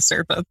there under the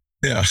surface.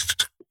 Yeah.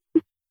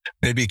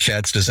 Maybe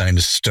cats designed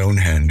a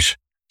Stonehenge.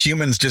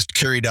 Humans just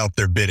carried out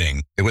their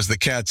bidding. It was the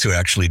cats who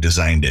actually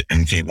designed it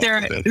and came up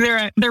with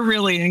it. They're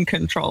really in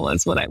control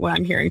is what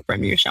I'm hearing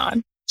from you,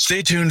 Sean.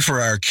 Stay tuned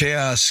for our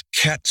Chaos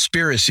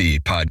Catspiracy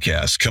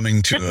podcast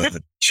coming to a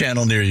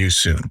channel near you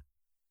soon.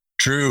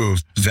 Drew,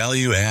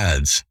 value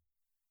adds.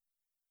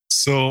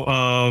 So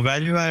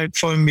value add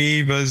for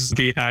me was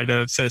we had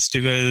a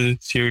festival a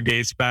few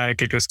days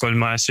back. It was called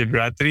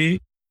Mahashivratri.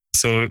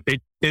 So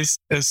it is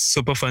a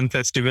super fun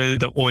festival.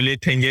 The only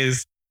thing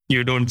is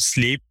you don't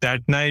sleep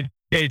that night.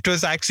 It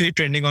was actually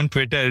trending on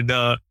Twitter,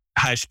 the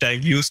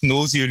hashtag you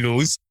snooze, you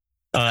lose.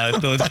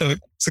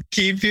 So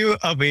keep you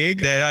awake.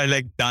 There are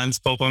like dance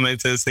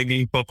performances,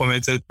 singing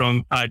performances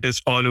from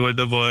artists all over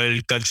the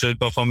world, cultural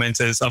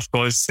performances, of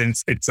course,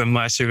 since it's a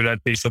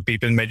Mahashivratri, so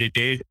people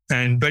meditate.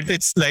 But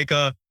it's like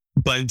a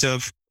bunch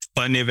of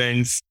fun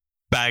events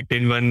packed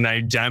in one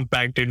night,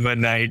 jam-packed in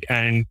one night.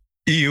 And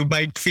you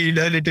might feel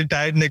a little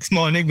tired next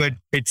morning, but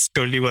it's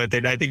totally worth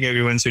it. I think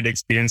everyone should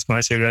experience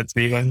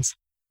Mahashivratri once.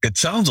 It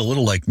sounds a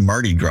little like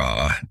Mardi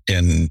Gras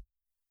in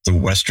the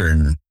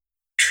Western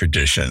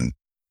tradition.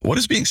 What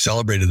is being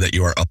celebrated that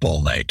you are up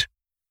all night?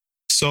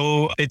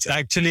 So it's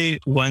actually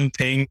one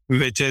thing,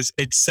 which is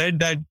it's said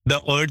that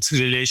the Earth's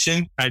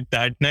relation at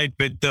that night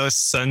with the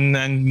sun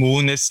and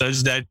moon is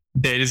such that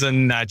there is a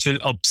natural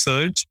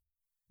upsurge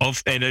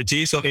of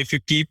energy. So if you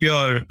keep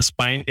your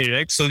spine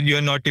erect, so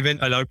you're not even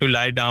allowed to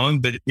lie down,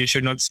 but you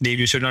should not sleep,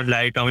 you should not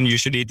lie down, you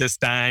should either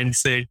stand,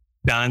 sit,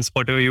 dance,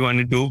 whatever you want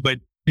to do, but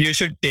you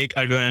should take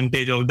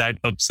advantage of that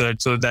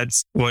upsurge. So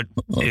that's what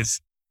is.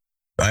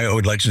 I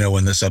would like to know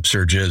when this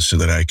upsurge is so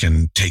that I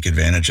can take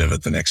advantage of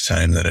it the next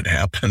time that it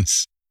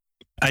happens.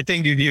 I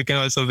think you can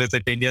also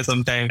visit India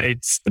sometime.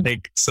 It's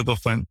like super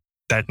fun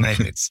that night.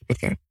 It's super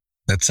fun.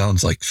 That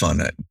sounds like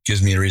fun. It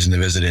gives me a reason to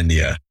visit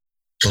India.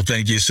 Well,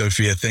 thank you,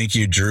 Sophia. Thank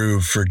you,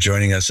 Drew, for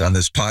joining us on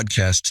this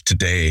podcast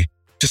today.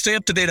 To stay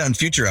up to date on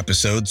future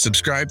episodes,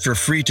 subscribe for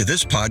free to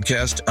this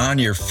podcast on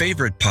your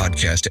favorite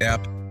podcast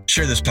app.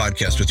 Share this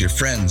podcast with your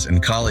friends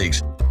and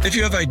colleagues. If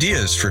you have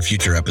ideas for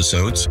future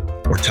episodes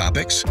or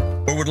topics,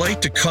 or would like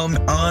to come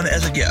on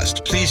as a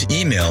guest, please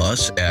email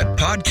us at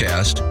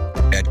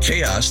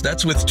podcast@chaos,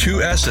 that's with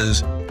 2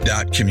 S's,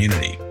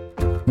 .community.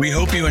 We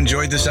hope you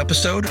enjoyed this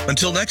episode.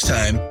 Until next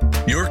time,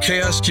 your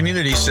Chaos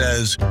community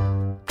says,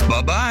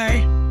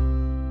 bye-bye.